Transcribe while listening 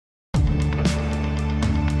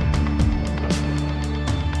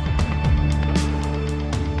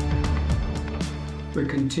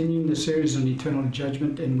continuing the series on eternal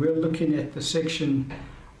judgment, and we're looking at the section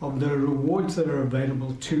of the rewards that are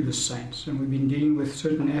available to the saints. And we've been dealing with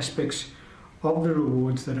certain aspects of the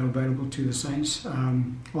rewards that are available to the saints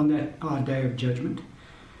on that our day of judgment.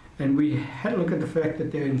 And we had a look at the fact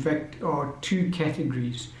that there in fact are two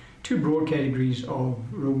broad categories of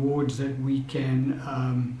rewards that we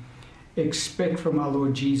can expect from our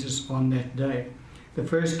Lord Jesus on that day. The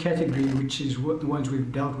first category, which is the ones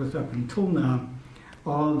we've dealt with up until now,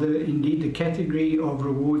 are indeed the category of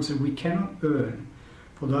rewards that we cannot earn.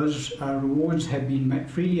 For those rewards have been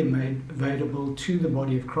freely made available to the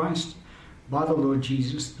body of Christ by the Lord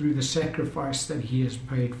Jesus through the sacrifice that He has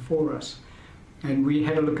paid for us. And we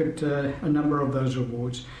had a look at a number of those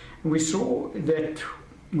rewards. And we saw that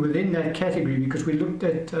within that category, because we looked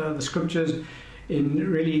at the scriptures,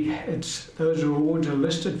 those rewards are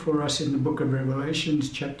listed for us in the book of Revelations,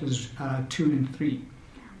 chapters 2 and 3,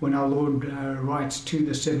 when our Lord writes to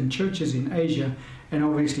the 7 churches in Asia, and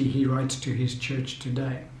obviously He writes to His church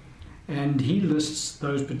today. And He lists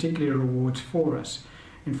those particular rewards for us.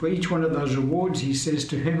 And for each one of those rewards, He says,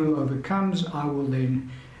 to him who overcomes, I will then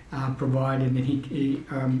provide, and then He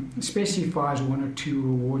specifies 1 or 2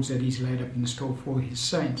 rewards that He's laid up in store for His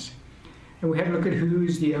saints. And we had a look at who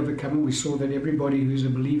is the overcomer. We saw that everybody who's a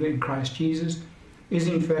believer in Christ Jesus is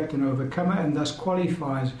in fact an overcomer and thus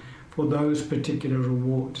qualifies for those particular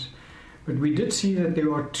rewards. But we did see that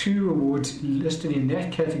there are 2 rewards listed in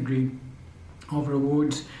that category of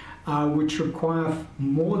rewards which require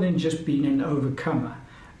more than just being an overcomer.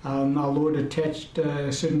 Our Lord attached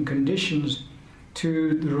certain conditions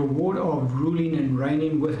to the reward of ruling and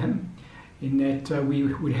reigning with Him, in that we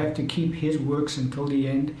would have to keep His works until the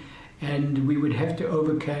end, and we would have to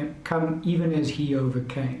overcome even as He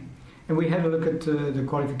overcame. And we had a look at the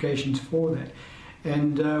qualifications for that.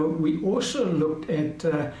 And we also looked at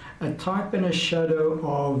a type and a shadow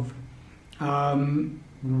of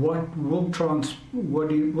what will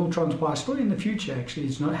transpire still in the future.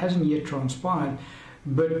 Actually, hasn't yet transpired,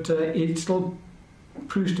 but it still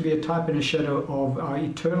proves to be a type and a shadow of our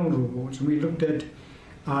eternal rewards. And we looked at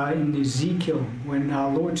in Ezekiel, when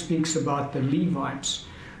our Lord speaks about the Levites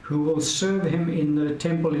who will serve Him in the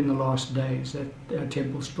temple in the last days, that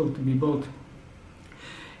temple still to be built.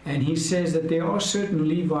 And He says that there are certain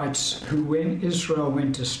Levites who, when Israel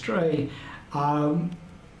went astray, followed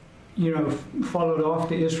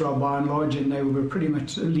after Israel by and large, and they were pretty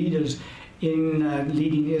much leaders in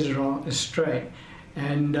leading Israel astray.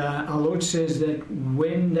 And our Lord says that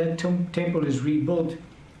when that temple is rebuilt,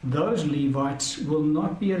 those Levites will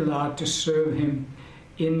not be allowed to serve Him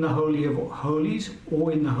in the Holy of Holies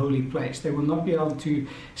or in the holy place. They will not be able to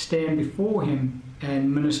stand before Him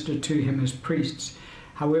and minister to Him as priests.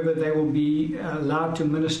 However, they will be allowed to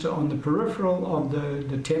minister on the peripheral of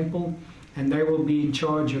the temple, and they will be in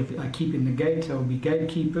charge of keeping the gate. They will be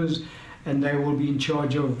gatekeepers, and they will be in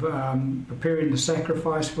charge of preparing the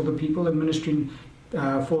sacrifice for the people and ministering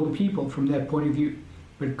for the people from that point of view.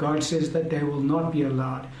 But God says that they will not be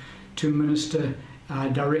allowed to minister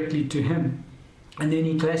directly to Him. And then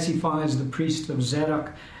He classifies the priests of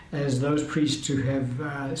Zadok as those priests who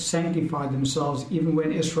have sanctified themselves even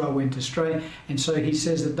when Israel went astray. And so He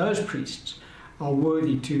says that those priests are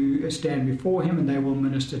worthy to stand before Him and they will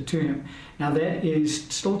minister to Him. Now that is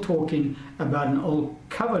still talking about an old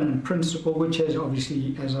covenant principle, which has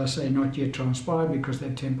obviously, as I say, not yet transpired because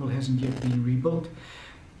that temple hasn't yet been rebuilt.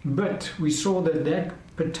 But we saw that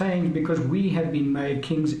pertains because we have been made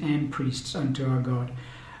kings and priests unto our God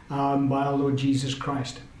by our Lord Jesus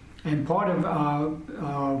Christ. And part of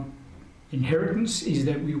our inheritance is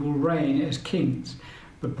that we will reign as kings.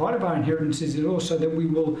 But part of our inheritance is also that we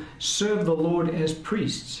will serve the Lord as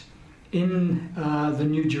priests in the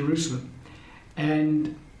New Jerusalem.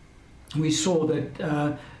 And we saw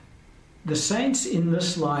that the saints in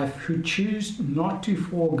this life who choose not to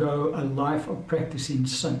forego a life of practicing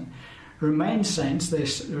sin remain saints. They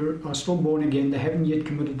are still born again. They haven't yet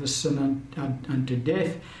committed the sin unto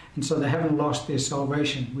death, and so they haven't lost their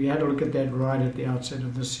salvation. We had a look at that right at the outset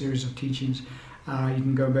of this series of teachings. You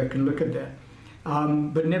can go back and look at that.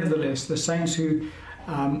 But nevertheless, the saints who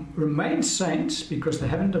remain saints because they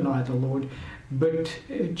haven't denied the Lord, but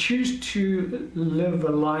choose to live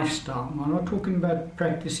a lifestyle. I'm not talking about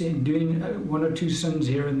practicing, doing 1 or 2 sins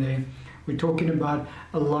here and there. We're talking about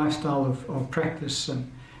a lifestyle of practice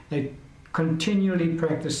sin. They continually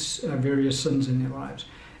practice various sins in their lives.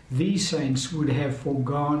 These saints would have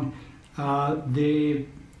foregone their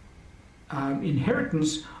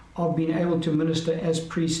inheritance of being able to minister as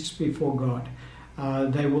priests before God.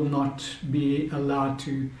 They will not be allowed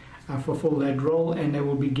to fulfill that role, and they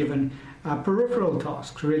will be given peripheral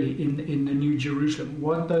tasks, really, in the New Jerusalem.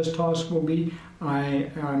 What those tasks will be,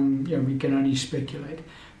 we can only speculate.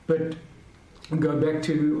 But go back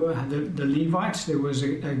to the Levites. There was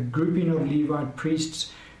a grouping of Levite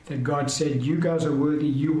priests that God said, you guys are worthy,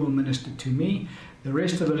 you will minister to me. The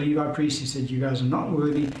rest of the Levite priests, he said, you guys are not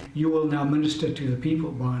worthy, you will now minister to the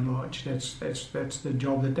people, by and large. That's the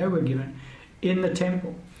job that they were given in the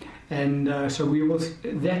temple. And so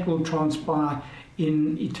that will transpire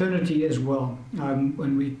in eternity as well.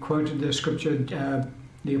 When we quoted the scripture,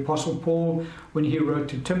 the Apostle Paul, when he wrote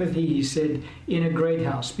to Timothy, he said, in a great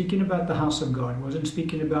house, speaking about the house of God. He wasn't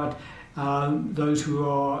speaking about those who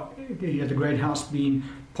are, the great house being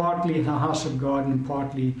partly the house of God and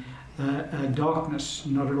partly darkness.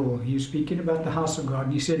 Not at all. He was speaking about the house of God.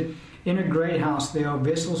 And he said, in a great house there are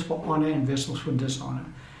vessels for honor and vessels for dishonor.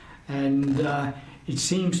 And it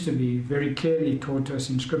seems to be very clearly taught to us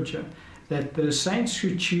in Scripture that the saints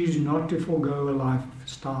who choose not to forego a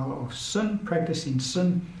lifestyle of sin, practicing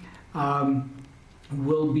sin,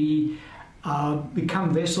 will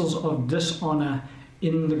become vessels of dishonor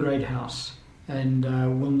in the great house, and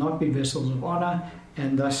will not be vessels of honor,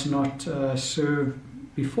 and thus not serve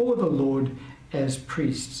before the Lord as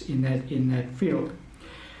priests in that field.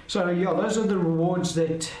 So those are the rewards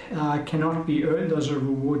that cannot be earned. Those are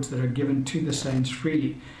rewards that are given to the saints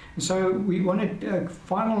freely. And so we want to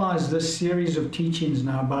finalize this series of teachings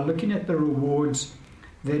now by looking at the rewards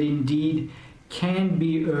that indeed can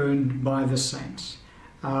be earned by the saints.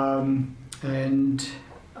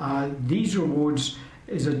 These rewards,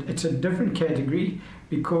 it's a different category,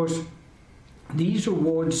 because these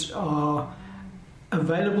rewards are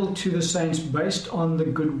available to the saints based on the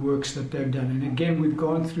good works that they've done. And again, we've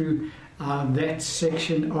gone through that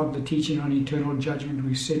section of the teaching on eternal judgment.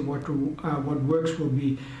 We said what works will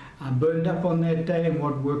be burned up on that day, and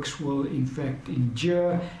what works will in fact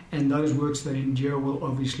endure, and those works that endure will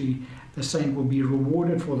obviously, the saint will be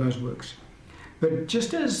rewarded for those works. But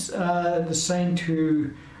just as the saint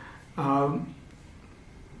who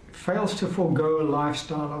fails to forego a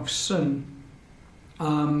lifestyle of sin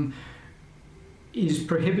is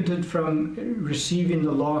prohibited from receiving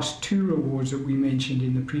the last two rewards that we mentioned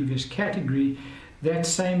in the previous category, that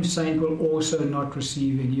same saint will also not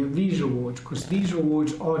receive any of these rewards, because these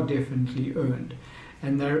rewards are definitely earned,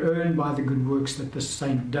 and they're earned by the good works that the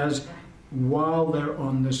saint does while they're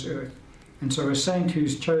on this earth. And so a saint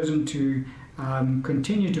who's chosen to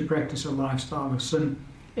continue to practice a lifestyle of sin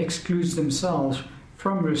excludes themselves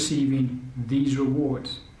from receiving these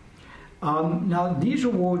rewards. Now, these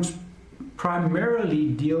rewards primarily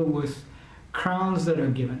deal with crowns that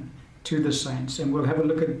are given to the saints, and we'll have a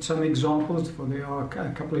look at some examples, for there are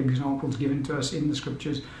a couple of examples given to us in the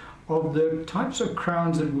scriptures of the types of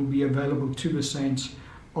crowns that will be available to the saints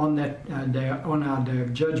on that day, on our day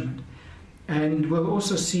of judgment. And we'll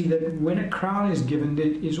also see that when a crown is given,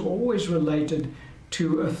 it is always related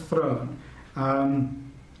to a throne.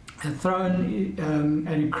 A throne and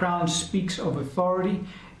a crown speaks of authority,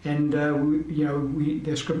 and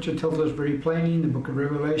the scripture tells us very plainly in the book of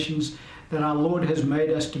Revelations that our Lord has made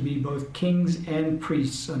us to be both kings and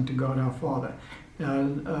priests unto God our Father.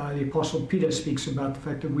 The Apostle Peter speaks about the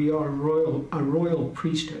fact that we are a royal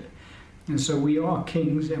priesthood, and so we are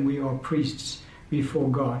kings and we are priests before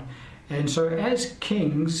God. And so as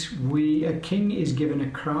kings, a king is given a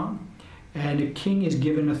crown, and a king is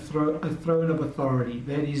given a throne of authority.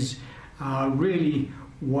 That is really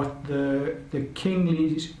what the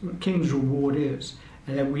king's reward is,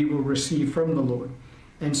 and that we will receive from the Lord.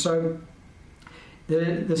 And so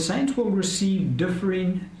the saints will receive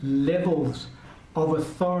differing levels of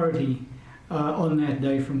authority on that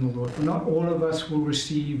day from the Lord. Not all of us will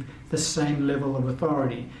receive the same level of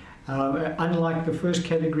authority. Unlike the first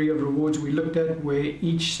category of rewards we looked at, where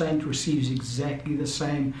each saint receives exactly the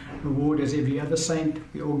same reward as every other saint,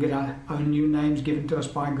 we all get our own new names given to us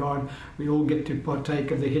by God, we all get to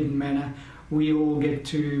partake of the hidden manna, we all get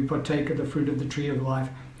to partake of the fruit of the tree of life.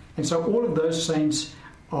 And so all of those saints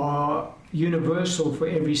are universal for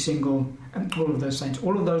every single, all of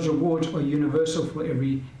those rewards are universal for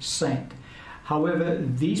every saint. However,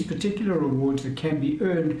 these particular rewards that can be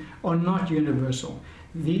earned are not universal.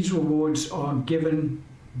 These rewards are given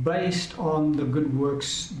based on the good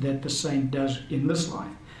works that the saint does in this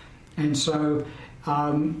life. And so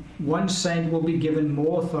one saint will be given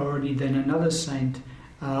more authority than another saint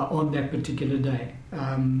on that particular day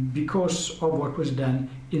because of what was done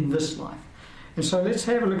in this life. And so let's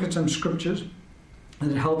have a look at some scriptures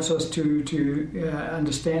And it helps us to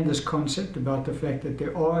understand this concept about the fact that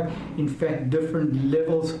there are, in fact, different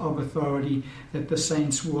levels of authority that the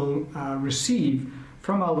saints will receive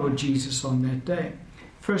from our Lord Jesus on that day.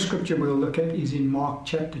 First scripture we'll look at is in Mark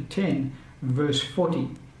chapter 10, verse 40.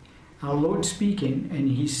 Our Lord speaking, and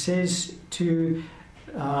he says to,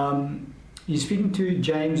 he's speaking to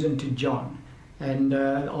James and to John. And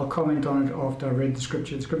I'll comment on it after I read the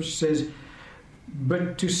scripture. The scripture says,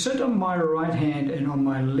 "But to sit on my right hand and on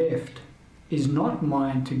my left is not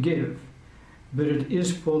mine to give, but it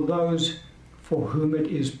is for those for whom it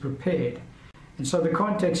is prepared." And so the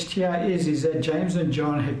context here is that James and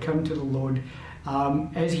John had come to the Lord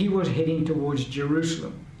as he was heading towards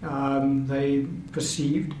Jerusalem. They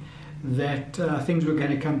perceived that things were going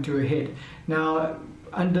to come to a head. Now,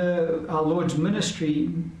 under our Lord's ministry,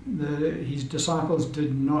 his disciples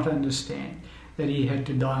did not understand that he had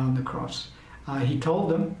to die on the cross. He told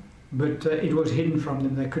them, but it was hidden from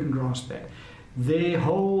them. They couldn't grasp that. Their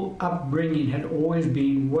whole upbringing had always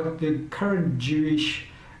been what the current Jewish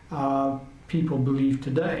people believe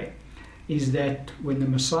today, is that when the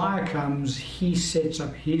Messiah comes, he sets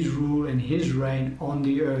up his rule and his reign on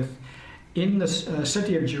the earth in the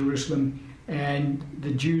city of Jerusalem, and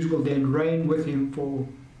the Jews will then reign with him for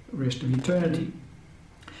the rest of eternity.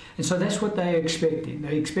 And so that's what they're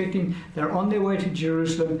expecting. They're on their way to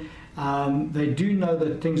Jerusalem. They do know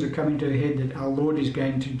that things are coming to a head, that our Lord is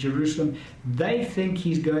going to Jerusalem. They think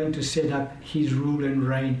he's going to set up his rule and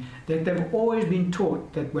reign, that they've always been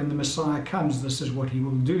taught that when the Messiah comes, this is what he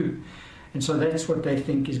will do. And so that's what they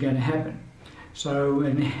think is going to happen. So,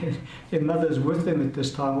 and their mother's with them at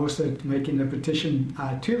this time, also making the petition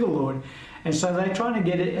to the Lord. And so they're trying to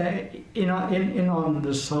get it in on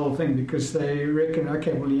this whole thing, because they reckon,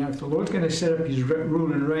 okay, well, if the Lord's going to set up his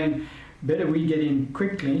rule and reign, better we get in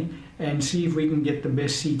quickly and see if we can get the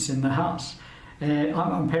best seats in the house.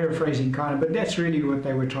 I'm paraphrasing kind of, but that's really what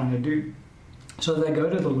they were trying to do. So they go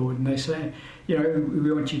to the Lord and they say,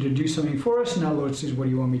 we want you to do something for us. And our Lord says, what do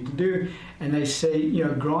you want me to do? And they say,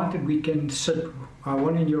 granted, we can sit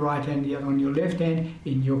one in your right hand, the other on your left hand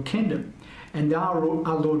in your kingdom. And our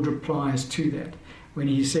Lord replies to that when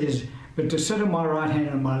he says, "But to sit on my right hand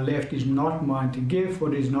and on my left is not mine to give,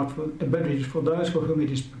 for it is not for, but it is for those for whom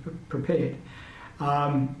it is prepared."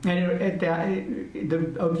 And at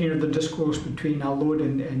the discourse between our Lord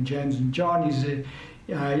and James and John is that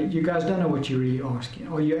you guys don't know what you're really asking.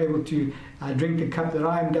 Are you able to drink the cup that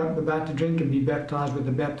I'm about to drink and be baptized with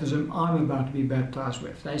the baptism I'm about to be baptized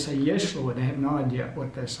with? They say, "Yes, Lord." They have no idea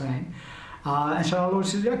what they're saying. And so our Lord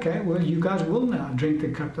says, okay, well, you guys will now drink the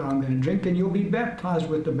cup that I'm going to drink, and you'll be baptized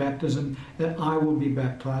with the baptism that I will be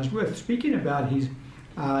baptized with. Speaking about his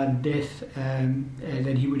death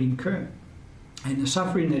that he would incur and the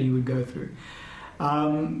suffering that he would go through.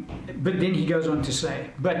 But then he goes on to say,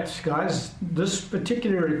 but guys, this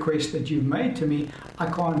particular request that you've made to me, I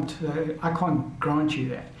can't grant you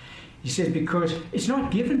that. He says, because it's not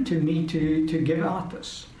given to me to give out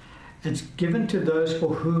this. It's given to those for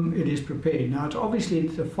whom it is prepared. Now, it's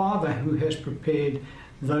the Father who has prepared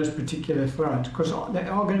those particular thrones, because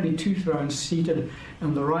there are going to be two thrones seated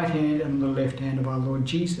on the right hand and on the left hand of our Lord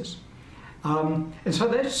Jesus. And so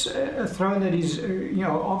that's a throne that is,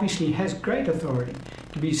 obviously has great authority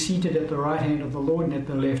to be seated at the right hand of the Lord and at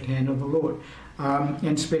the left hand of the Lord.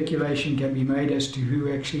 And speculation can be made as to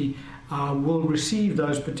who actually will receive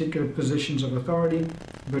those particular positions of authority,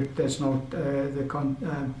 but that's not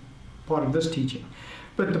part of this teaching.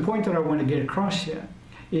 But the point that I want to get across here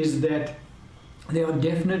is that there are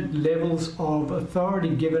definite levels of authority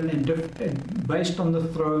given and based on the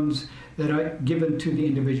thrones that are given to the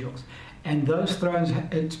individuals. And those thrones,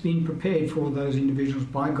 it's been prepared for those individuals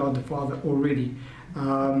by God the Father already.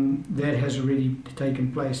 That has already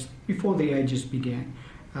taken place before the ages began.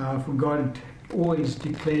 For God always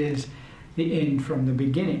declares the end from the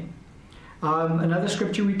beginning. Another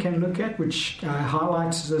scripture we can look at, which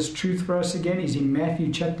highlights this truth for us again, is in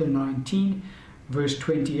Matthew chapter 19, verse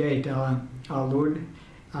 28. Our Lord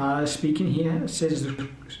speaking here says,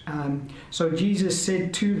 so Jesus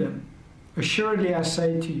said to them, "Assuredly I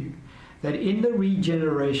say to you, that in the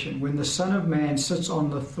regeneration, when the Son of Man sits on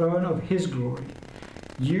the throne of his glory,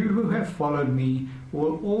 you who have followed me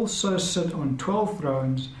will also sit on 12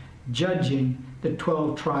 thrones, judging the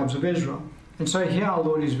 12 tribes of Israel." And so here our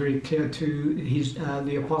Lord is very clear to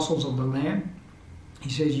the apostles of the Lamb.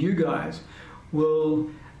 He says, you guys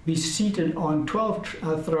will be seated on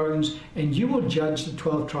 12 thrones, and you will judge the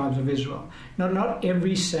 12 tribes of Israel. Now, not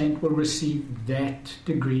every saint will receive that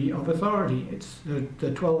degree of authority. It's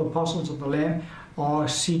the 12 apostles of the Lamb are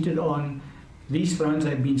seated on these thrones.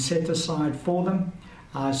 They've been set aside for them.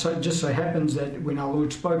 So it just so happens that when our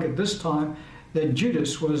Lord spoke at this time, that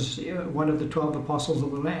Judas was one of the 12 apostles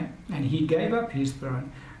of the Lamb, and he gave up his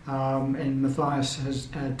throne, and Matthias has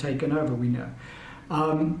taken over, we know.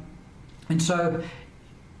 And so,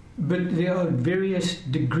 but there are various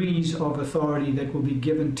degrees of authority that will be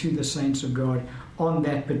given to the saints of God on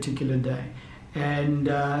that particular day. And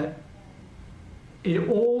it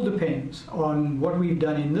all depends on what we've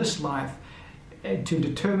done in this life to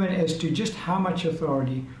determine as to just how much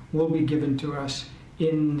authority will be given to us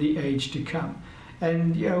in the age to come.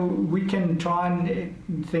 And we can try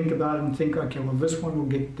and think about it and think, okay, well, this one will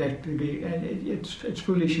get that degree. And it's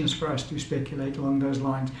foolishness for us to speculate along those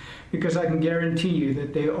lines, because I can guarantee you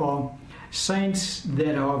that there are saints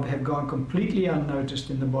that have gone completely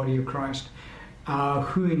unnoticed in the body of Christ,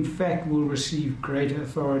 who in fact will receive greater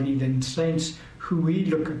authority than saints who we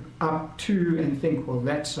look up to and think, well,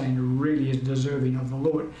 that saint really is deserving of the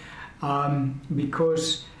Lord,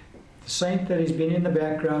 because the saint that has been in the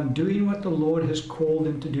background doing what the Lord has called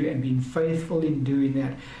them to do and been faithful in doing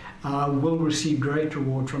that will receive great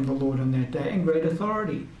reward from the Lord on that day, and great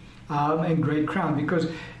authority and great crown, because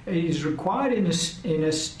it is required in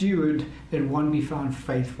a steward that one be found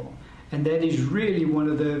faithful. And that is really one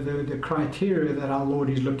of the criteria that our Lord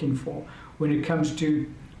is looking for when it comes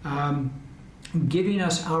to giving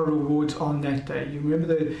us our rewards on that day. You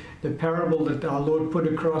remember the parable that our Lord put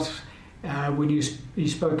across when he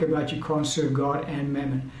spoke about you can't serve God and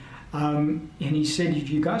mammon. And he said, if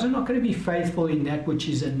you guys are not going to be faithful in that which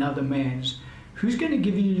is another man's, who's going to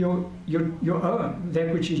give you your own,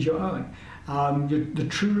 that which is your own, the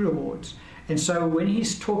true rewards? And so when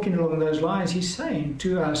he's talking along those lines, he's saying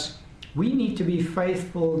to us, we need to be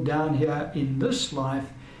faithful down here in this life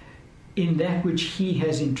in that which he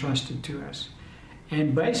has entrusted to us.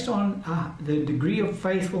 And based on the degree of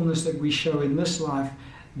faithfulness that we show in this life,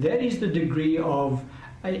 that is the degree of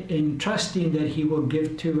entrusting that he will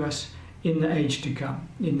give to us in the age to come,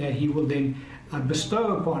 in that he will then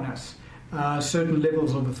bestow upon us certain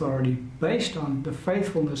levels of authority based on the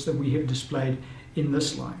faithfulness that we have displayed in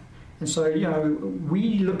this life. And so,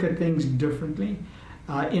 we look at things differently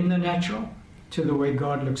in the natural to the way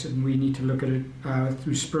God looks at it, and we need to look at it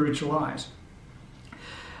through spiritual eyes.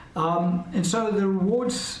 And so the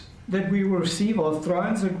rewards that we will receive are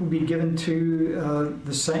thrones that will be given to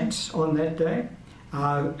the saints on that day,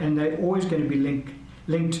 and they're always going to be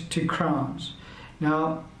linked to crowns.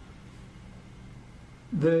 Now,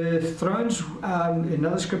 the thrones,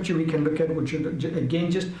 another scripture we can look at, which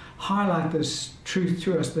again just highlight this truth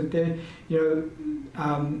to us, that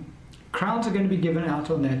crowns are going to be given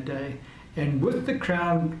out on that day, and with the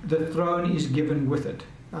crown, the throne is given with it.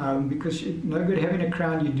 Because no good having a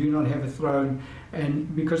crown, you do not have a throne,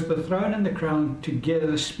 and because the throne and the crown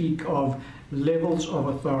together speak of levels of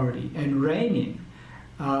authority and reigning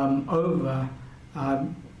over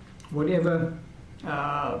whatever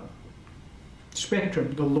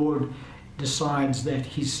spectrum the Lord decides that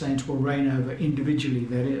his saints will reign over individually,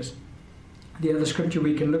 that is. The other scripture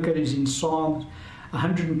we can look at is in Psalms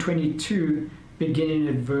 122, beginning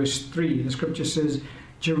at verse 3. The scripture says,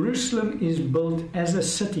 Jerusalem is built as a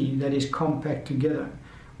city that is compact together,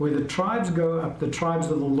 where the tribes go up, the tribes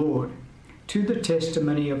of the Lord, to the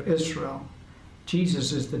testimony of Israel.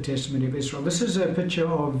 Jesus is the testimony of Israel. This is a picture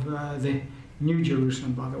of the New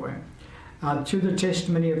Jerusalem, by the way. To the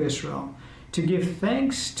testimony of Israel, to give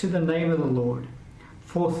thanks to the name of the Lord,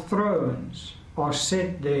 for thrones are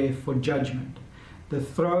set there for judgment, the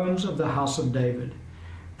thrones of the house of David.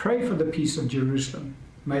 Pray for the peace of Jerusalem.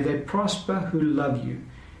 May they prosper who love you.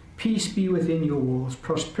 Peace be within your walls,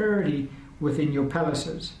 prosperity within your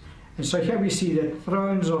palaces. And so here we see that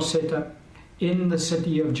thrones are set up in the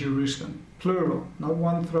city of Jerusalem, plural, not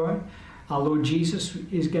one throne. Our Lord Jesus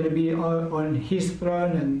is going to be on his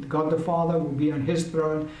throne, and God the Father will be on his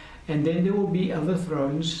throne, and then there will be other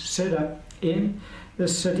thrones set up in the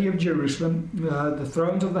city of Jerusalem, the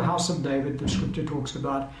thrones of the house of David, the scripture talks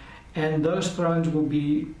about. And those thrones will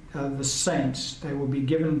be the saints. They will be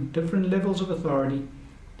given different levels of authority,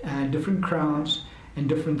 and different crowns and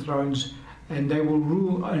different thrones, and they will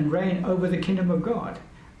rule and reign over the kingdom of God,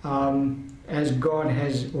 as God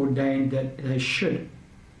has ordained that they should.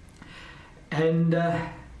 And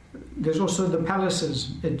there's also the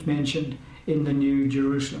palaces it's mentioned in the New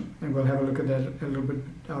Jerusalem, and we'll have a look at that a little bit.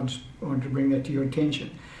 I just want to bring that to your attention.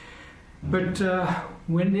 But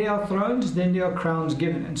when there are thrones, then there are crowns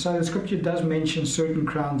given. And so the scripture does mention certain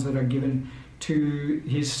crowns that are given to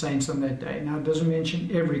his saints on that day. Now, it doesn't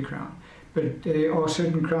mention every crown, but there are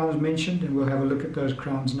certain crowns mentioned, and we'll have a look at those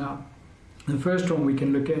crowns now. The first one we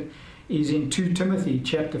can look at is in 2 Timothy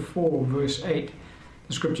chapter 4, verse 8.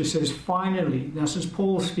 The scripture says, finally, this is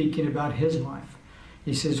Paul speaking about his life.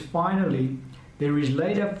 He says, finally, there is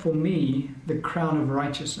laid up for me the crown of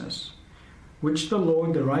righteousness, which the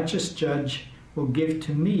Lord, the righteous judge, will give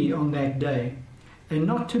to me on that day, and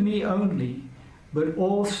not to me only, but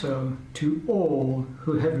also to all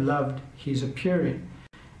who have loved his appearing.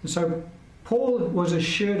 And so Paul was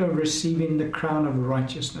assured of receiving the crown of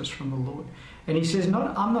righteousness from the Lord. And he says,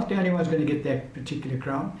 I'm not the only one who's going to get that particular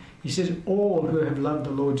crown. He says all who have loved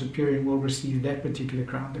the Lord's appearing will receive that particular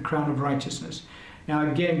crown, the crown of righteousness. Now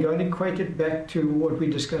again, go and equate it back to what we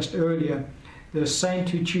discussed earlier. The saint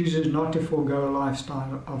who chooses not to forego a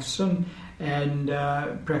lifestyle of sin and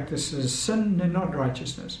practices sin and not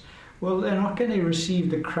righteousness, well, they're not going to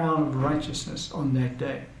receive the crown of righteousness on that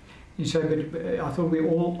day. You say, but I thought we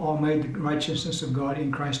all are made the righteousness of God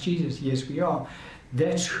in Christ Jesus. Yes, we are.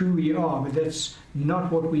 That's who we are, but that's not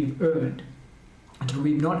what we've earned. And so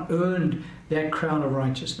we've not earned that crown of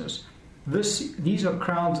righteousness. These are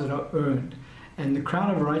crowns that are earned. And the crown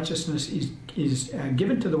of righteousness is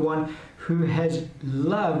given to the one who has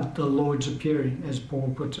loved the Lord's appearing, as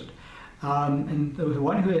Paul puts it. And the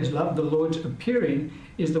one who has loved the Lord's appearing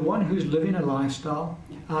is the one who's living a lifestyle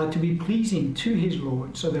to be pleasing to his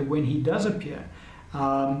Lord, so that when he does appear,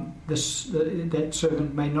 that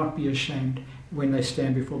servant may not be ashamed when they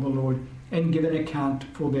stand before the Lord and give an account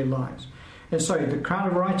for their lives. And so the crown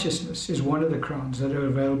of righteousness is one of the crowns that are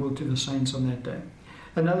available to the saints on that day.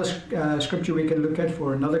 Another scripture we can look at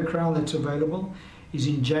for another crown that's available is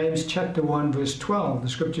in James chapter 1 verse 12. The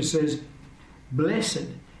scripture says, "Blessed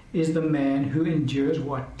is the man who endures"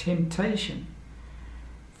 what? Temptation.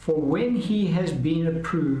 "For when he has been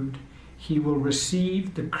approved, he will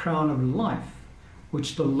receive the crown of life,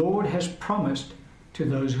 which the Lord has promised to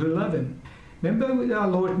those who love him." Remember, our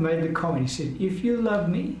Lord made the comment. He said, "If you love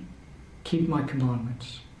me, keep my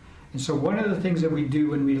commandments." And so one of the things that we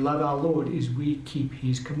do when we love our Lord is we keep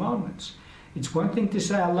his commandments. It's one thing to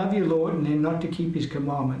say, "I love you, Lord," and then not to keep his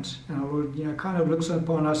commandments. And our Lord, kind of looks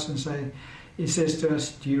upon us and he says to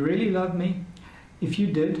us, "Do you really love me? If you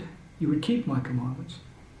did, you would keep my commandments."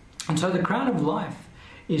 And so the crown of life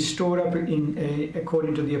is stored up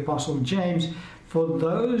according to the Apostle James, for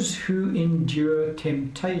those who endure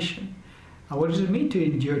temptation. Now, what does it mean to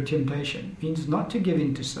endure temptation? It means not to give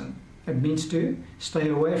in to sin. It means to stay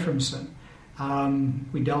away from sin.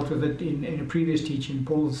 We dealt with it in a previous teaching.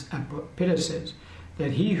 Peter says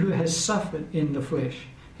that he who has suffered in the flesh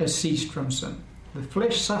has ceased from sin. The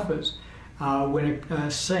flesh suffers when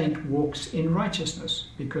a saint walks in righteousness,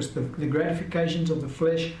 because the gratifications of the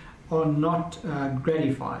flesh are not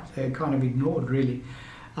gratified. They're kind of ignored, really.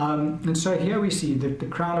 And so here we see that the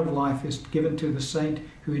crown of life is given to the saint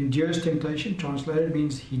who endures temptation. Translated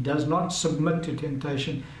means he does not submit to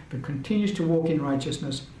temptation, but continues to walk in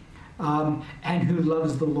righteousness, and who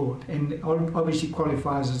loves the Lord. And obviously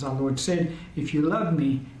qualifies, as our Lord said, "If you love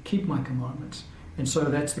me, keep my commandments." And so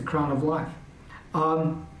that's the crown of life.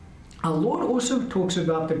 Our Lord also talks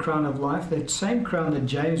about the crown of life, that same crown that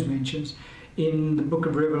James mentions in the book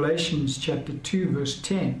of Revelations chapter 2 verse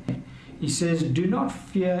 10. He says, "Do not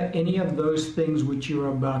fear any of those things which you are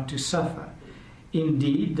about to suffer.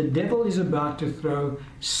 Indeed, the devil is about to throw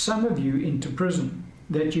some of you into prison,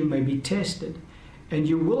 that you may be tested, and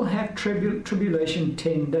you will have tribulation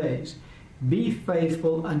 10 days. Be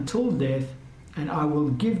faithful until death, and I will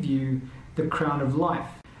give you the crown of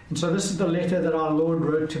life." And so this is the letter that our Lord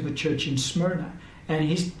wrote to the church in Smyrna. And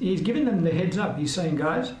he's giving them the heads up. He's saying,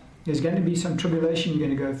 guys, there's going to be some tribulation you're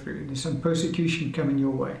going to go through. There's some persecution coming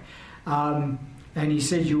your way. And he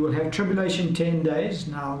says you will have tribulation 10 days.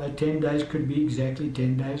 Now, that 10 days could be exactly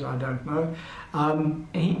 10 days. I don't know.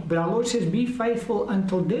 But our Lord says, "Be faithful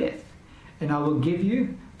until death, and I will give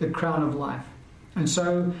you the crown of life." And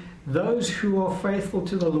so those who are faithful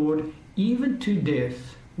to the Lord, even to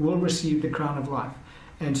death, will receive the crown of life.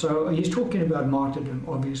 And so he's talking about martyrdom,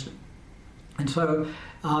 obviously. And so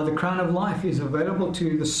the crown of life is available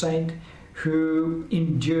to the saint who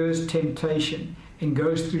endures temptation and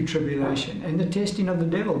goes through tribulation and the testing of the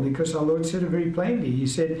devil, because our Lord said it very plainly. He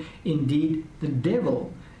said, "Indeed, the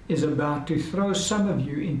devil is about to throw some of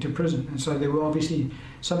you into prison." And so there were obviously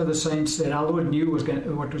some of the saints that our Lord knew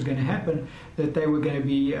what was going to happen, that they were going to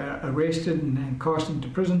be arrested and cast into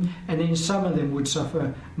prison, and then some of them would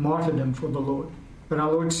suffer martyrdom for the Lord. But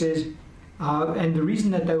our Lord says, and the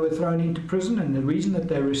reason that they were thrown into prison and the reason that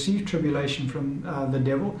they received tribulation from the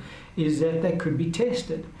devil is that they could be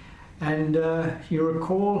tested. And you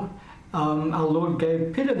recall, our Lord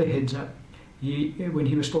gave Peter the heads up. When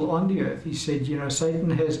he was still on the earth, he said,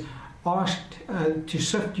 Satan has asked to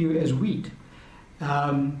sift you as wheat.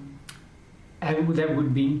 And and that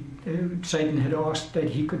would be, Satan had asked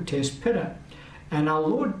that he could test Peter. And our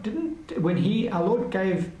Lord didn't, our Lord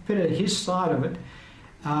gave Peter his side of it,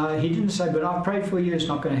 he didn't say, but I've prayed for you, it's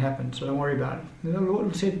not going to happen, so don't worry about it. And the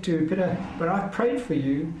Lord said to Peter, but I've prayed for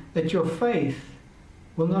you that your faith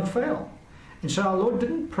will not fail. And so our Lord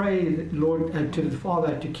didn't pray to the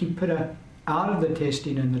Father to keep Peter out of the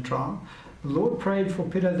testing and the trial. The Lord prayed for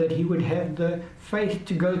Peter that he would have the faith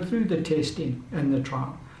to go through the testing and the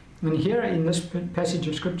trial. And here in this passage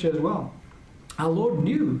of Scripture as well, our Lord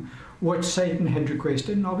knew what Satan had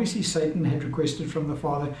requested, and obviously Satan had requested from the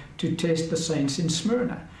Father to test the saints in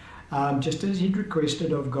Smyrna, just as he'd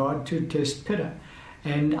requested of God to test Peter.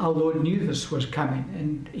 And our Lord knew this was coming,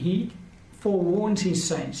 and he forewarns his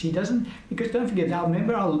saints. He doesn't, because don't forget, now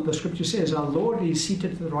remember the Scripture says, our Lord is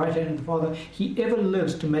seated at the right hand of the Father. He ever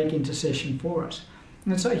lives to make intercession for us.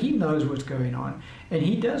 And so he knows what's going on, and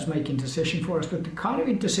he does make intercession for us. But the kind of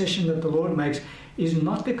intercession that the Lord makes is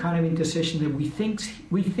not the kind of intercession that we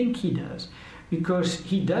think he does, because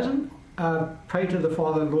he doesn't pray to the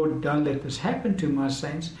Father, Lord, don't let this happen to my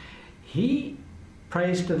saints. He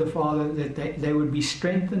prays to the Father that they would be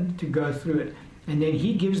strengthened to go through it. And then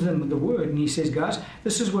he gives them the word, and he says, guys,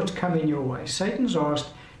 this is what's coming your way. Satan's asked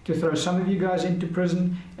to throw some of you guys into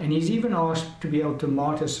prison, and he's even asked to be able to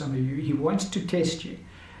martyr some of you. He wants to test you.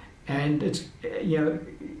 And it's,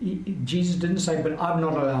 Jesus didn't say, but I've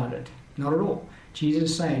not allowed it. Not at all. Jesus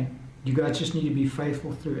is saying, you guys just need to be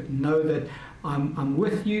faithful through it. Know that I'm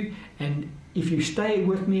with you, and if you stay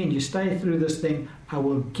with me and you stay through this thing, I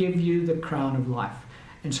will give you the crown of life.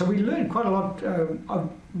 And so we learn quite a lot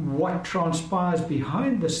of what transpires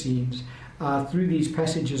behind the scenes through these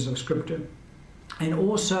passages of Scripture. And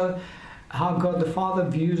also how God the Father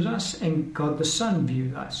views us and God the Son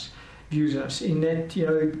views us in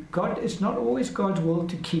that, God, it's not always God's will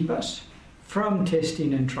to keep us from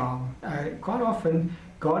testing and trial. Quite often,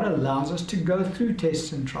 God allows us to go through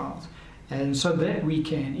tests and trials, and so that we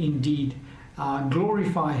can indeed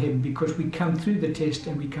glorify Him, because we come through the test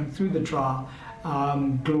and we come through the trial,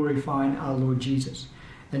 glorifying our Lord Jesus.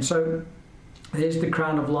 And so there's the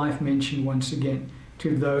crown of life mentioned once again,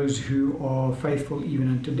 to those who are faithful even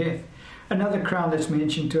unto death. Another crown that's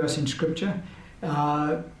mentioned to us in Scripture,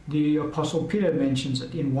 the Apostle Peter mentions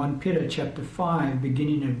it in 1 Peter chapter 5,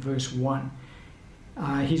 beginning at verse 1.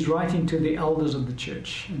 He's writing to the elders of the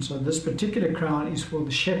church, and so this particular crown is for the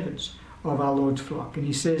shepherds of our Lord's flock. And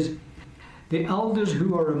he says, the elders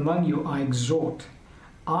who are among you I exhort,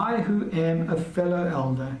 I who am a fellow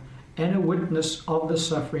elder and a witness of the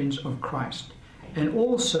sufferings of Christ, and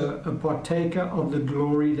also a partaker of the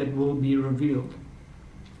glory that will be revealed.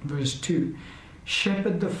 Verse 2,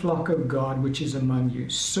 shepherd the flock of God which is among you,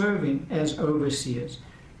 serving as overseers,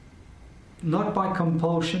 not by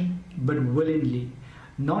compulsion, but willingly,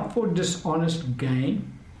 not for dishonest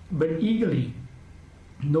gain, but eagerly,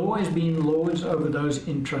 nor as being lords over those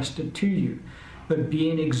entrusted to you, but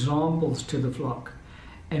being examples to the flock.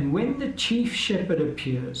 And when the chief shepherd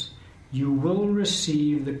appears, you will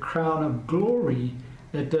receive the crown of glory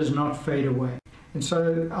that does not fade away. And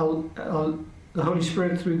so the Holy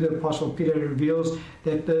Spirit, through the Apostle Peter, reveals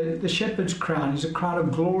that the shepherd's crown is a crown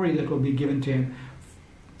of glory that will be given to him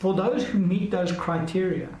for those who meet those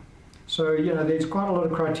criteria. So, there's quite a lot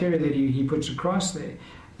of criteria that he puts across there,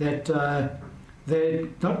 that they're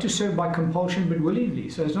not to serve by compulsion but willingly.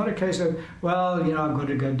 So it's not a case of, I've got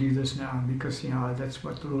to go do this now because, that's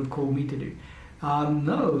what the Lord called me to do.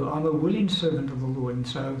 No, I'm a willing servant of the Lord, and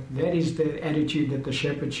so that is the attitude that the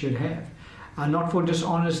shepherd should have. Not for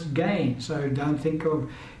dishonest gain, so don't think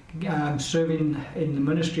of serving in the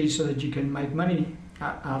ministry so that you can make money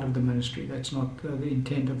out of the ministry. That's not the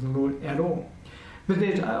intent of the Lord at all. But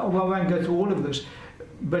I won't go through all of this,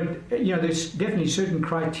 but there's definitely certain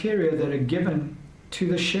criteria that are given to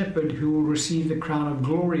the shepherd who will receive the crown of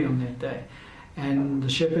glory on that day. And the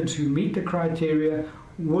shepherds who meet the criteria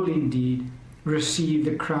will indeed receive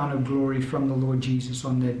the crown of glory from the Lord Jesus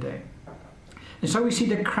on that day. And so we see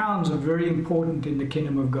that crowns are very important in the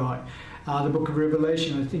kingdom of God. The book of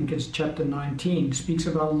Revelation, I think it's chapter 19, speaks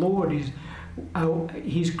of our Lord.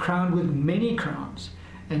 He's crowned with many crowns.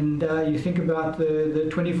 And you think about the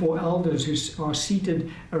 24 elders who are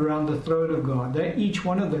seated around the throne of God. Each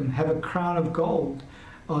one of them have a crown of gold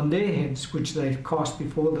on their heads, which they cast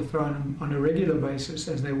before the throne on a regular basis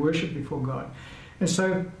as they worship before God. And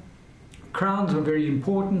so crowns are very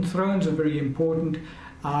important, thrones are very important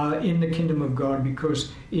in the kingdom of God,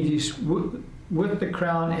 because it is with the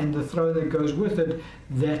crown and the throne that goes with it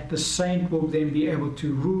that the saint will then be able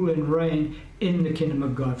to rule and reign in the kingdom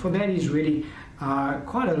of God. For that is really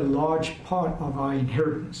quite a large part of our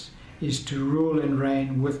inheritance. is to rule and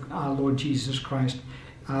reign with our Lord Jesus Christ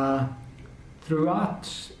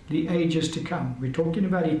throughout the ages to come. We're talking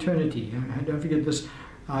about eternity. Don't forget this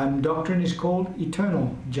doctrine is called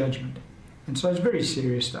eternal judgment. And so it's very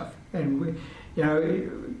serious stuff. And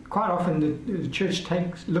quite often the church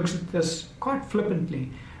looks at this quite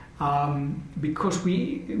flippantly because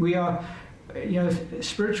we are,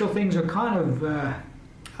 spiritual things are kind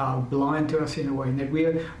of blind to us in a way, and that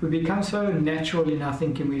we become so natural in our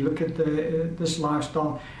thinking. We look at this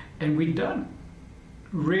lifestyle and we don't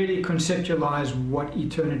really conceptualize what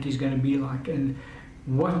eternity is going to be like and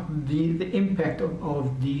what the impact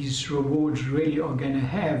of these rewards really are going to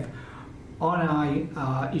have on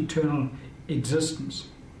our eternal existence.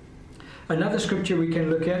 Another scripture we can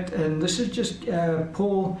look at, and this is just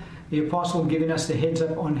Paul the Apostle giving us the heads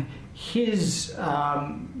up on his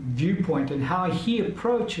viewpoint and how he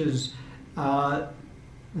approaches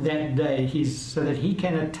that day, so that he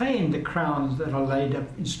can attain the crowns that are laid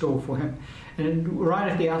up in store for him. And right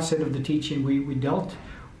at the outset of the teaching, we dealt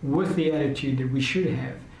with the attitude that we should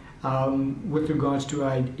have with regards to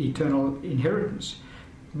our eternal inheritance.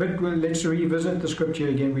 But let's revisit the scripture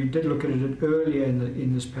again. We did look at it earlier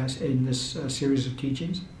in this series of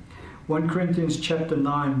teachings. 1 Corinthians chapter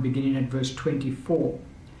 9, beginning at verse 24.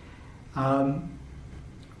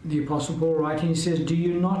 The Apostle Paul writing, he says, "Do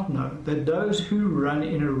you not know that those who run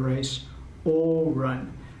in a race all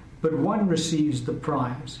run, but one receives the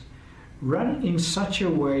prize? Run in such a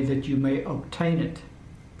way that you may obtain it."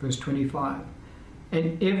 Verse 25.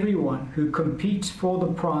 "And everyone who competes for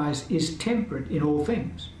the prize is temperate in all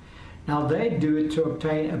things. Now they do it to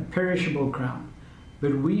obtain a perishable crown,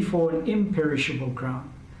 but we for an imperishable crown.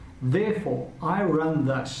 Therefore I run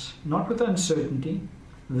thus, not with uncertainty,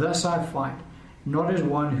 thus I fight, not as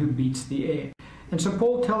one who beats the air." And so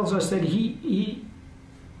Paul tells us that he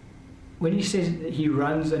when he says he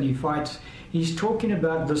runs and he fights, he's talking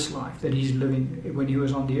about this life that he's living when he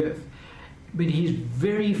was on the earth. But he's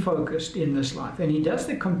very focused in this life. And he does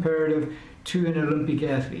the comparative to an Olympic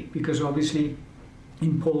athlete, because obviously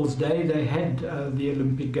in Paul's day they had the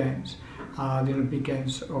Olympic Games. The Olympic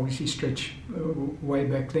Games obviously stretch way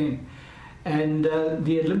back then. And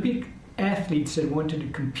the Olympic athletes that wanted to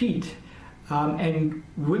compete and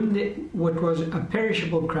win what was a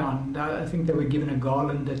perishable crown. I think they were given a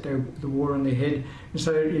garland that they wore on their head, and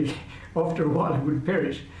so after a while it would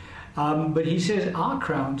perish. But he says our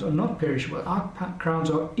crowns are not perishable. Our crowns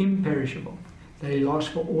are imperishable. They last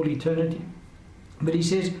for all eternity. But he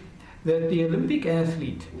says that the Olympic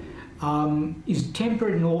athlete is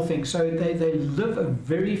temperate in all things. So they live a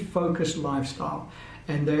very focused lifestyle,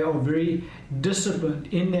 and they are very disciplined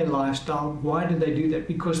in their lifestyle. Why do they do that?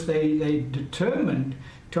 Because they determined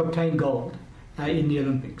to obtain gold in the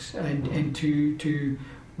Olympics and to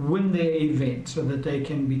win their event so that they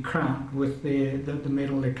can be crowned with the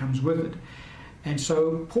medal that comes with it. And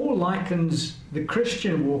so Paul likens the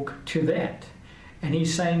Christian walk to that. And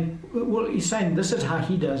he's saying this is how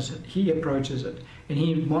he does it. He approaches it. And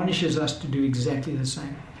he admonishes us to do exactly the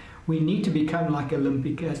same. We need to become like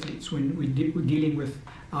Olympic athletes when we're dealing with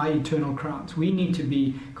our eternal crowns. We need to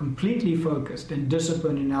be completely focused and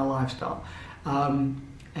disciplined in our lifestyle.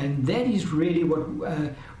 And that is really what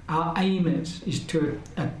our aim is to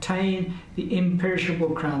attain the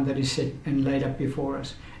imperishable crown that is set and laid up before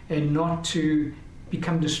us, and not to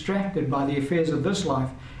become distracted by the affairs of this life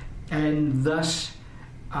and thus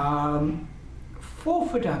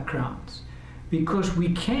forfeit our crowns, because we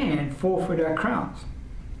can forfeit our crowns.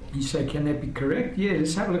 You say, can that be correct? Yeah,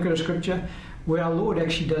 let's have a look at a scripture where our Lord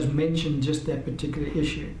actually does mention just that particular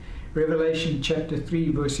issue. Revelation chapter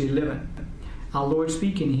 3, verse 11. Our Lord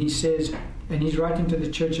speaking, he says, and he's writing to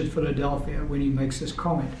the church at Philadelphia when he makes this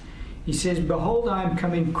comment. He says, "Behold, I am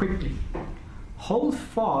coming quickly. Hold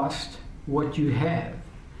fast what you have,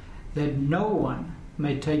 that no one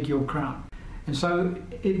may take your crown." And so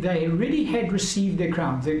they already had received their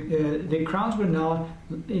crowns. Their crowns were now,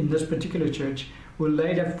 in this particular church, were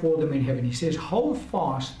laid up for them in heaven. He says, hold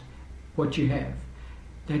fast what you have,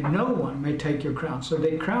 that no one may take your crown. So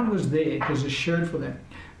their crown was there, it was assured for them.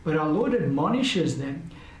 But our Lord admonishes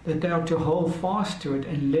them that they are to hold fast to it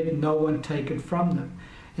and let no one take it from them.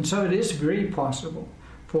 And so it is very possible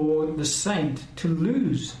for the saint to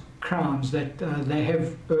lose crowns that they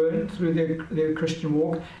have earned through their Christian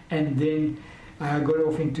walk, and then got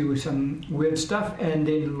off into some weird stuff and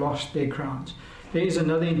then lost their crowns. There is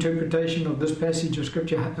another interpretation of this passage of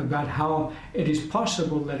scripture about how it is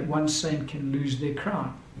possible that one saint can lose their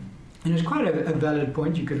crown. And it's quite a valid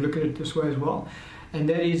point. You could look at it this way as well. And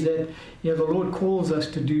that is that the Lord calls us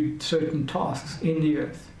to do certain tasks in the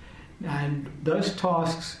earth. And those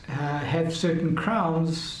tasks have certain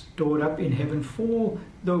crowns stored up in heaven for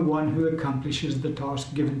the one who accomplishes the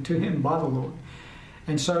task given to him by the Lord.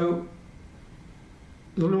 And so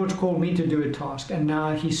the Lord's called me to do a task, and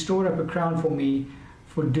now He's stored up a crown for me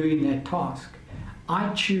for doing that task.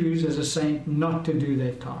 I choose as a saint not to do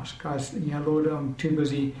that task. Lord, I'm too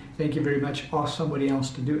busy. Thank you very much. Ask somebody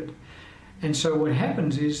else to do it. And so what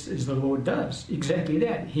happens is the Lord does exactly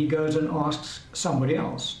that. He goes and asks somebody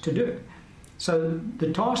else to do it. So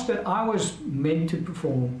the task that I was meant to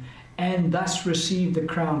perform and thus receive the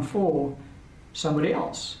crown for, somebody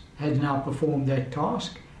else has now performed that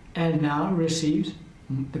task and now receives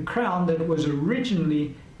the crown that was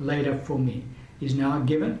originally laid up for me is now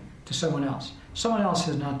given to someone else. Someone else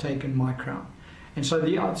has now taken my crown. And so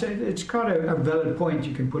it's quite a valid point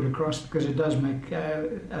you can put across, because it does make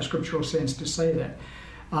a scriptural sense to say that.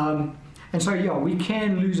 And so, we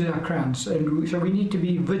can lose our crowns. And so we need to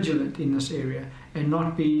be vigilant in this area and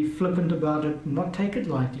not be flippant about it, not take it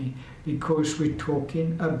lightly, because we're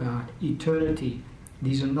talking about eternity.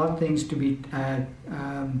 These are not things to be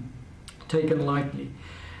taken lightly.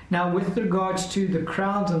 Now, with regards to the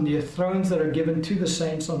crowns and the thrones that are given to the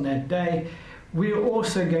saints on that day, we're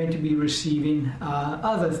also going to be receiving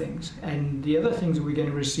other things. And the other things we're going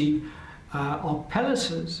to receive are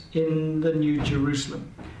palaces in the New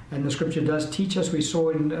Jerusalem. And the scripture does teach us, we saw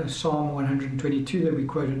in Psalm 122 that we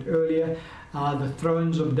quoted earlier, the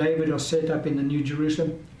thrones of David are set up in the New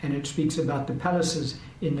Jerusalem, and it speaks about the palaces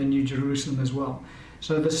in the New Jerusalem as well.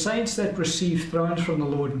 So the saints that receive thrones from the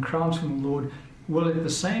Lord and crowns from the Lord will at the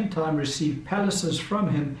same time receive palaces from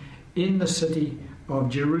Him in the city of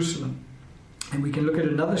Jerusalem. And we can look at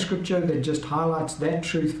another scripture that just highlights that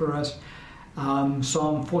truth for us.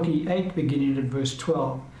 Psalm 48, beginning at verse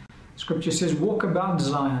 12. Scripture says, "Walk about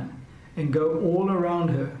Zion and go all around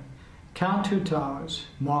her. Count her towers,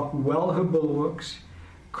 mark well her bulwarks.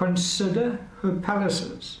 Consider her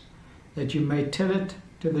palaces, that you may tell it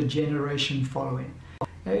to the generation following."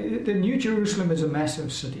 The New Jerusalem is a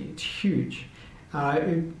massive city. It's huge.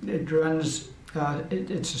 It runs,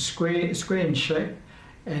 it's a square in shape.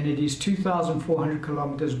 And it is 2,400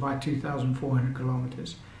 kilometers by 2,400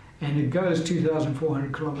 kilometers. And it goes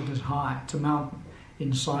 2,400 kilometers high. It's a mountain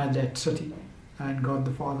inside that city. And God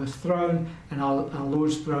the Father's throne and our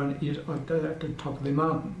Lord's throne is at the top of the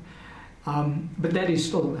mountain. But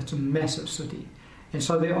that's a massive city. And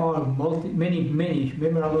so there are many,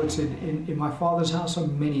 remember our Lord said, in my Father's house are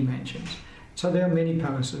many mansions. So there are many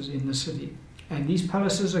palaces in the city. And these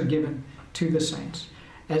palaces are given to the saints.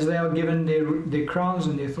 As they are given their crowns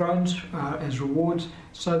and their thrones as rewards,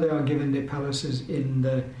 so they are given their palaces in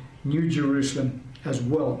the New Jerusalem as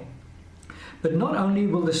well. But not only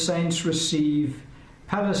will the saints receive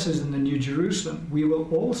palaces in the New Jerusalem, we will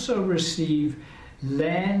also receive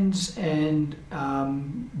lands and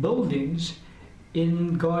buildings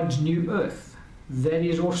in God's new earth. That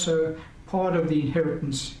is also part of the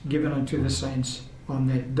inheritance given unto the saints on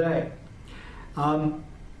that day.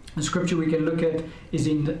 The scripture we can look at is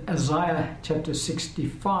in Isaiah chapter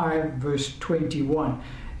 65, verse 21.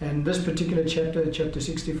 And this particular chapter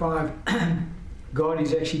 65, God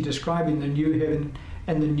is actually describing the new heaven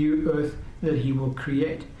and the new earth that He will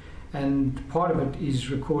create. And part of it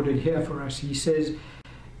is recorded here for us. He says,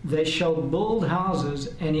 "They shall build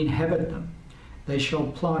houses and inhabit them. They shall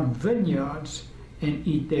plant vineyards and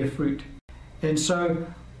eat their fruit." And so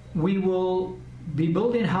we will be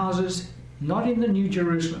building houses not in the New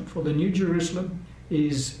Jerusalem, for the New Jerusalem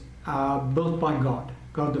is built by God.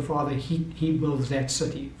 God the Father, He builds that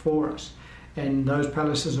city for us. And those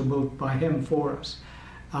palaces are built by Him for us.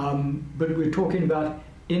 But we're talking about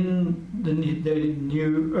in the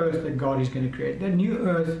new earth that God is going to create. That new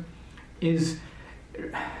earth is,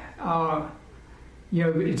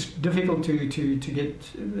 it's difficult to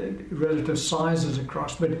get relative sizes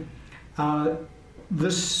across, but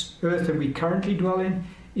this earth that we currently dwell in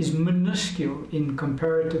is minuscule in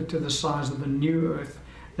comparative to the size of the new earth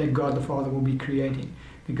that God the Father will be creating.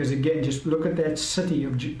 Because again, just look at that city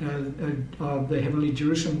of the heavenly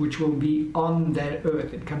Jerusalem, which will be on that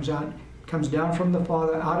earth. It comes down from the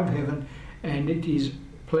Father out of heaven, and it is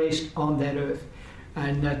placed on that earth.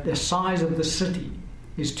 And that the size of the city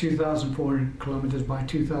is 2,400 kilometers by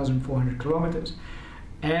 2,400 kilometers,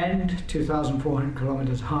 and 2,400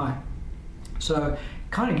 kilometers high. So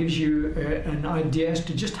kind of gives you an idea as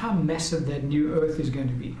to just how massive that new earth is going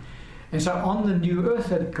to be. And so on the new earth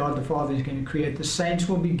that God the Father is going to create, the saints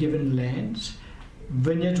will be given lands,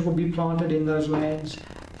 vineyards will be planted in those lands,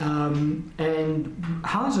 and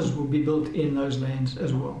houses will be built in those lands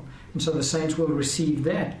as well. And so the saints will receive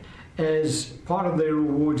that as part of their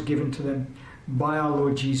rewards given to them by our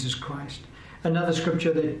Lord Jesus Christ. Another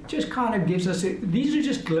scripture that just kind of gives us, these are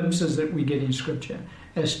just glimpses that we get in scripture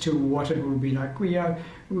as to what it will be like. We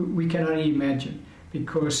can only imagine,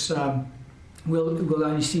 because we'll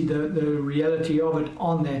only see the reality of it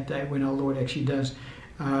on that day when our Lord actually does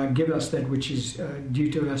give us that which is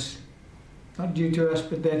due to us, not due to us,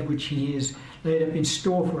 but that which He has laid up in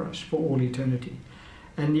store for us for all eternity.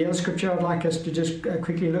 And the other scripture I'd like us to just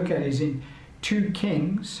quickly look at is in 2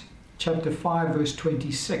 Kings chapter 5 verse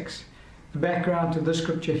 26. The background to this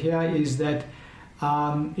scripture here is that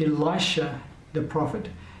Elisha the prophet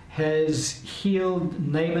has healed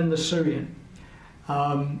Naaman the Syrian,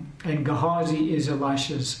 and Gehazi is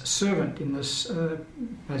Elisha's servant in this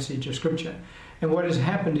passage of scripture. And what has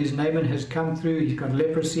happened is Naaman has come through, he's got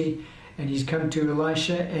leprosy, and he's come to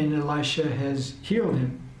Elisha, and Elisha has healed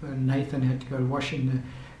him. Nathan had to go wash in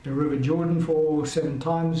the river Jordan for 7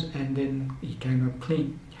 times, and then he came up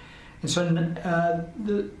clean. And so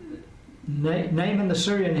Naaman the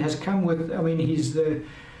Syrian has come with, he's the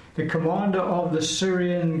commander of the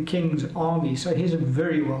Syrian king's army, so he's a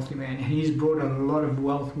very wealthy man. He's brought a lot of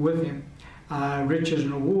wealth with him, riches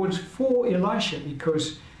and rewards for Elisha,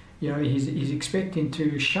 because he's expecting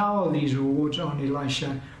to shower these rewards on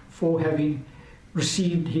Elisha for having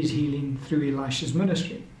received his healing through Elisha's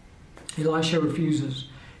ministry. Elisha refuses.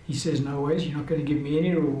 He says, "No ways, you're not going to give me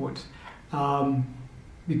any rewards,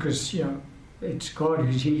 because it's God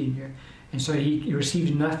who's healing you." And so he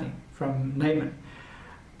receives nothing from Naaman.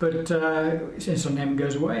 But so Naaman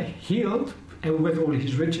goes away, healed, and with all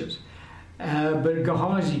his riches. But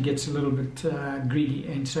Gehazi gets a little bit greedy,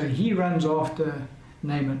 and so he runs after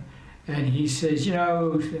Naaman. And he says,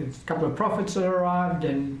 there's a couple of prophets that arrived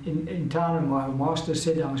in town, and my master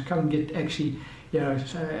said I must come and get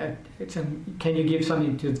can you give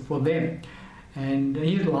something for them? And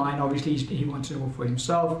he's lying, obviously he wants it all for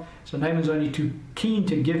himself. So Naaman's only too keen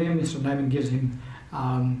to give him, so Naaman gives him,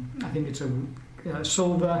 I think it's a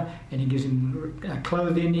silver, and he gives him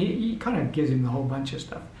clothing. He kind of gives him a whole bunch of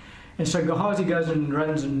stuff. And so Gehazi goes and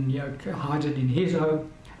runs and hides it in his home.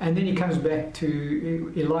 And then he comes back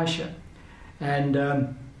to Elisha, and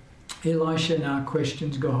Elisha now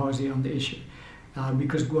questions Gehazi on the issue,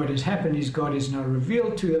 because what has happened is God has now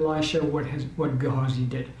revealed to Elisha what Gehazi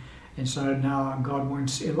did, and so now God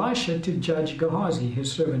wants Elisha to judge Gehazi,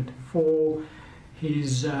 his servant, for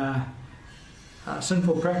his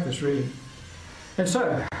sinful practice, really. And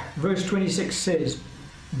so, verse 26 says,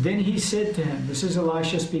 "Then he said to him," this is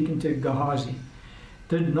Elisha speaking to Gehazi,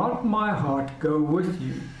 "Did not my heart go with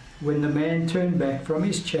you when the man turned back from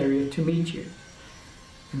his chariot to meet you?"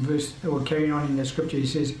 Carrying on in the scripture, he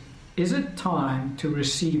says, "Is it time to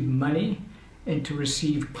receive money and to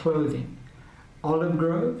receive clothing, olive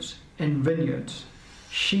groves and vineyards,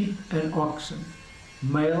 sheep and oxen,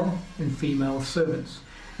 male and female servants?"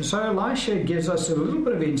 And so Elisha gives us a little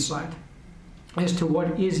bit of insight as to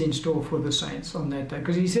what is in store for the saints on that day,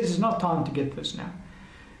 because he says it's not time to get this now.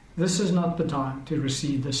 This is not the time to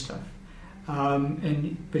receive this stuff.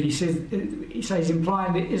 But he says, he's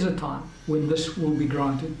implying there is a time when this will be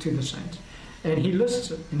granted to the saints. And he lists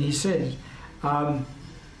it, and he says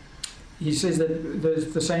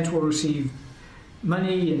that the saints will receive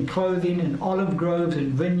money and clothing and olive groves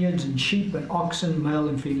and vineyards and sheep and oxen, male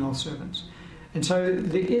and female servants. And so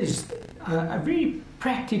there is a very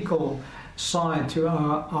practical side to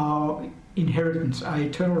our inheritance, our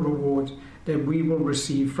eternal rewards that we will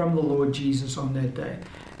receive from the Lord Jesus on that day.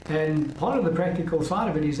 And part of the practical side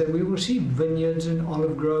of it is that we will receive vineyards and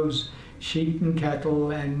olive groves, sheep and cattle,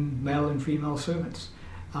 and male and female servants.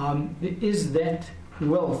 There is that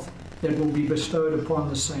wealth that will be bestowed upon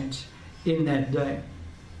the saints in that day.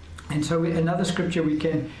 And so another scripture, we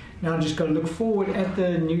can now just go look forward at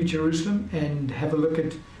the New Jerusalem and have a look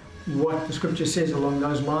at what the scripture says along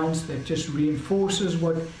those lines, that just reinforces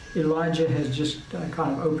what Elijah has just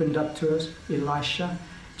kind of opened up to us, Elisha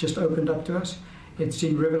just opened up to us. It's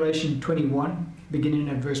in Revelation 21, beginning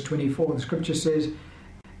at verse 24. The scripture says,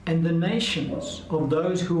 "And the nations of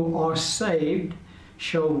those who are saved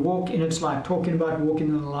shall walk in its light," talking about walking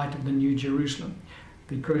in the light of the New Jerusalem,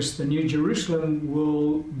 because the New Jerusalem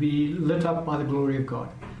will be lit up by the glory of God.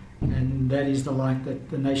 And that is the light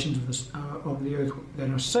that the nations of the earth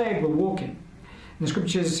that are saved will walk in. And the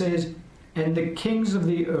scripture says, "And the kings of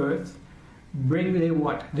the earth bring their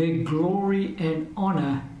what? Their glory and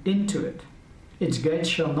honor into it. Its gates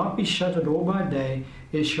shall not be shut at all by day,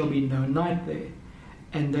 there shall be no night there.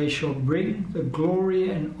 And they shall bring the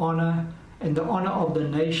glory and the honor of the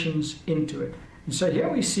nations into it." And so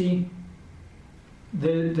here we see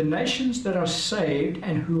the nations that are saved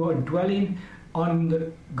and who are dwelling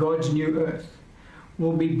on God's new earth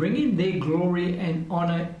will be bringing their glory and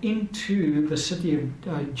honor into the city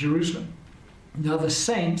of Jerusalem. Now the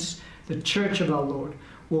saints, the church of our Lord,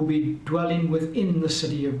 will be dwelling within the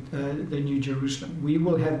city of the New Jerusalem. We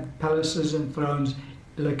will have palaces and thrones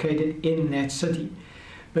located in that city.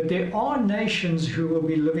 But there are nations who will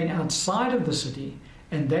be living outside of the city,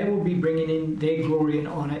 and they will be bringing in their glory and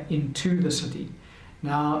honor into the city.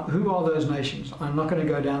 Now, who are those nations? I'm not going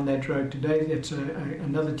to go down that road today. That's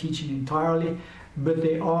another teaching entirely. But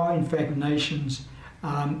there are, in fact, nations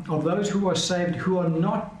of those who are saved who are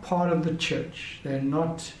not part of the church. They're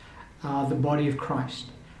not the body of Christ.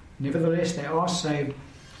 Nevertheless, they are saved.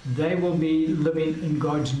 They will be living in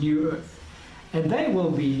God's new earth. And they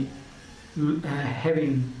will be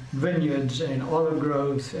having vineyards and olive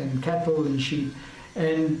groves and cattle and sheep.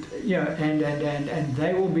 And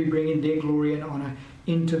they will be bringing their glory and honor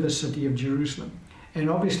into the city of Jerusalem. And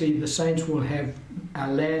obviously the saints will have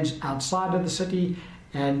lands outside of the city,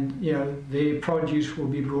 and their produce will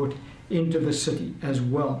be brought into the city as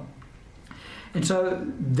well. And so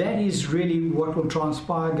that is really what will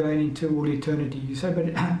transpire going into all eternity. You say,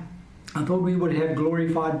 but I thought we would have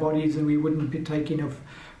glorified bodies and we wouldn't be taking of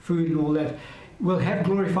food and all that. We'll have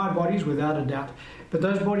glorified bodies without a doubt, but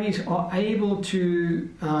those bodies are able to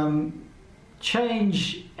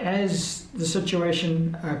change as the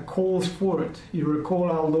situation calls for it. You recall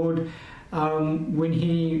our Lord when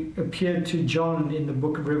he appeared to John in the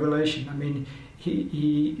book of Revelation. I mean,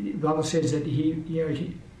 the Bible says that he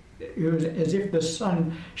was as if the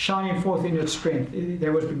sun shining forth in its strength.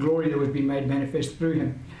 There was the glory that was being made manifest through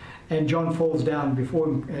him, and John falls down before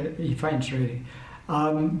him. He faints really.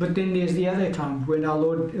 But then there's the other time when our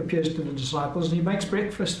Lord appears to the disciples and he makes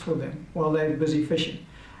breakfast for them while they're busy fishing.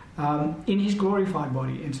 In his glorified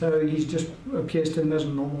body, and so he just appears to them as a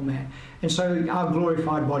normal man. And so our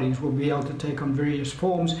glorified bodies will be able to take on various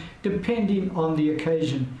forms depending on the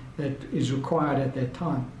occasion that is required at that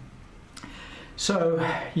time. So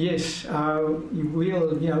yes,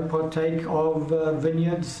 we'll partake of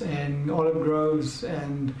vineyards and olive groves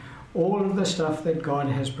and all of the stuff that God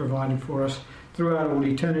has provided for us throughout all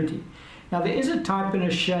eternity. Now there is a type and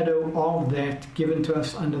a shadow of that given to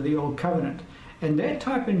us under the Old Covenant. And that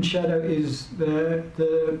type and shadow is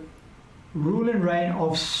the rule and reign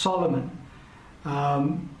of Solomon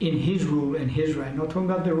in his rule and his reign. Not talking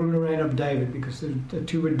about the rule and reign of David, because the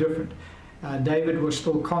two were different. David was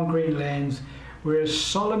still conquering lands, whereas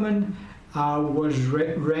Solomon was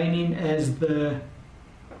reigning as the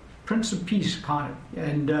Prince of Peace, kind of.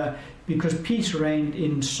 And because peace reigned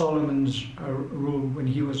in Solomon's rule when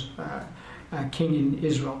he was king in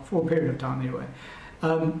Israel, for a period of time anyway.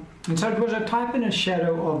 And so it was a type and a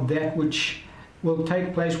shadow of that which will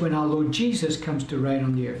take place when our Lord Jesus comes to reign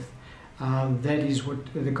on the earth. That is what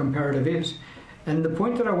the comparative is. And the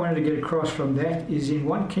point that I wanted to get across from that is in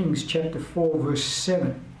 1 Kings chapter 4 verse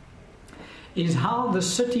 7, is how the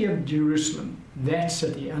city of Jerusalem, that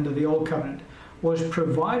city under the Old Covenant, was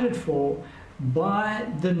provided for by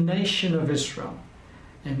the nation of Israel.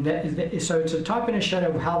 And so it's a type and a shadow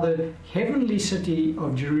of how the heavenly city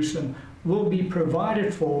of Jerusalem will be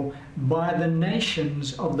provided for by the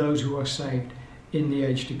nations of those who are saved in the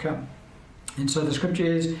age to come. And so the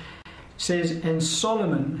scripture says, and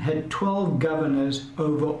Solomon had 12 governors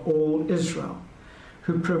over all Israel,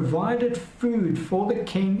 who provided food for the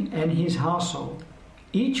king and his household.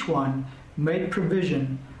 Each one made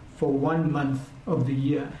provision for 1 month of the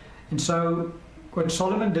year. And so what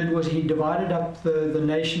Solomon did was he divided up the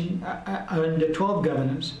nation under 12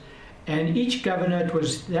 governors, and each governor, it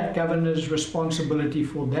was that governor's responsibility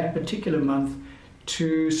for that particular month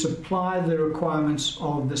to supply the requirements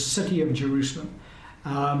of the city of Jerusalem.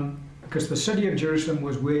 Because the city of Jerusalem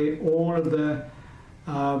was where all of the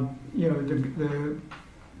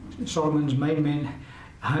Solomon's main men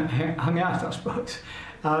hung out, I suppose.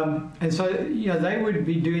 And so, they would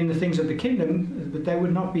be doing the things of the kingdom, but they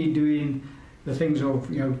would not be doing the things of,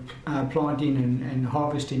 planting and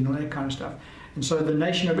harvesting and all that kind of stuff. And so the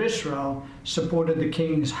nation of Israel supported the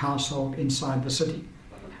king's household inside the city.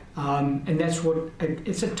 And that's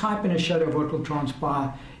it's a type and a shadow of what will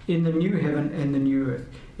transpire in the new heaven and the new earth,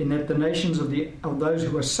 in that the nations of those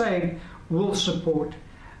who are saved will support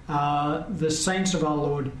the saints of our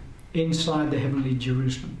Lord inside the heavenly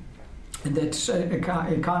Jerusalem. And that's a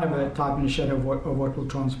kind of a type and a shadow of what will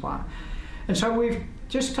transpire. And so we've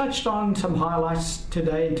just touched on some highlights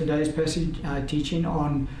today in today's passage teaching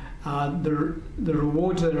on the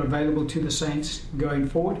rewards that are available to the saints going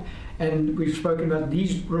forward. And we've spoken about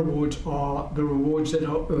these rewards are the rewards that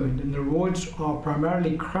are earned. And the rewards are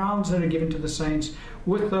primarily crowns that are given to the saints.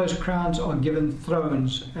 With those crowns are given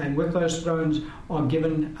thrones. And with those thrones are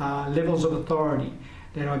given levels of authority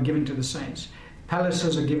that are given to the saints.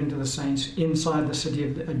 Palaces are given to the saints inside the city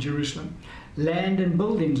of Jerusalem. Land and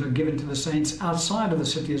buildings are given to the saints outside of the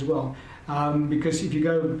city as well. Because if you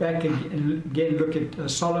go back and again look at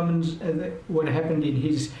Solomon's, what happened in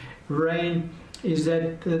his reign is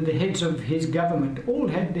that the heads of his government all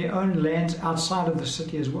had their own lands outside of the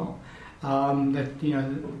city as well. That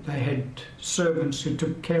they had servants who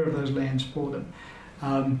took care of those lands for them.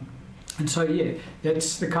 And so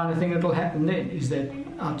that's the kind of thing that will happen then, is that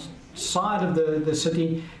outside of the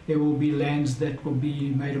city there will be lands that will be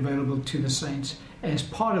made available to the saints as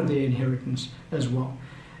part of their inheritance as well.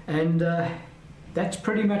 And that's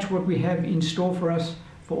pretty much what we have in store for us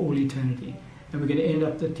for all eternity. And we're going to end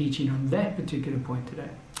up the teaching on that particular point today.